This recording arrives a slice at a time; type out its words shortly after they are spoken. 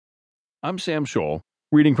I'm Sam Scholl,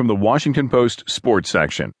 reading from the Washington Post sports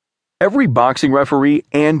section. Every boxing referee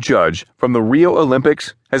and judge from the Rio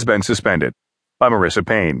Olympics has been suspended. By Marissa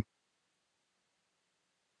Payne.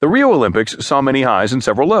 The Rio Olympics saw many highs and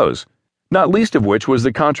several lows, not least of which was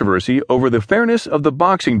the controversy over the fairness of the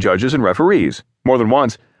boxing judges and referees. More than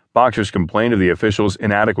once, boxers complained of the officials'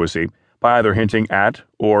 inadequacy by either hinting at,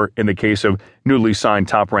 or in the case of newly signed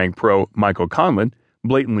top-ranked pro Michael Conlan,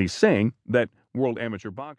 blatantly saying that World Amateur Boxing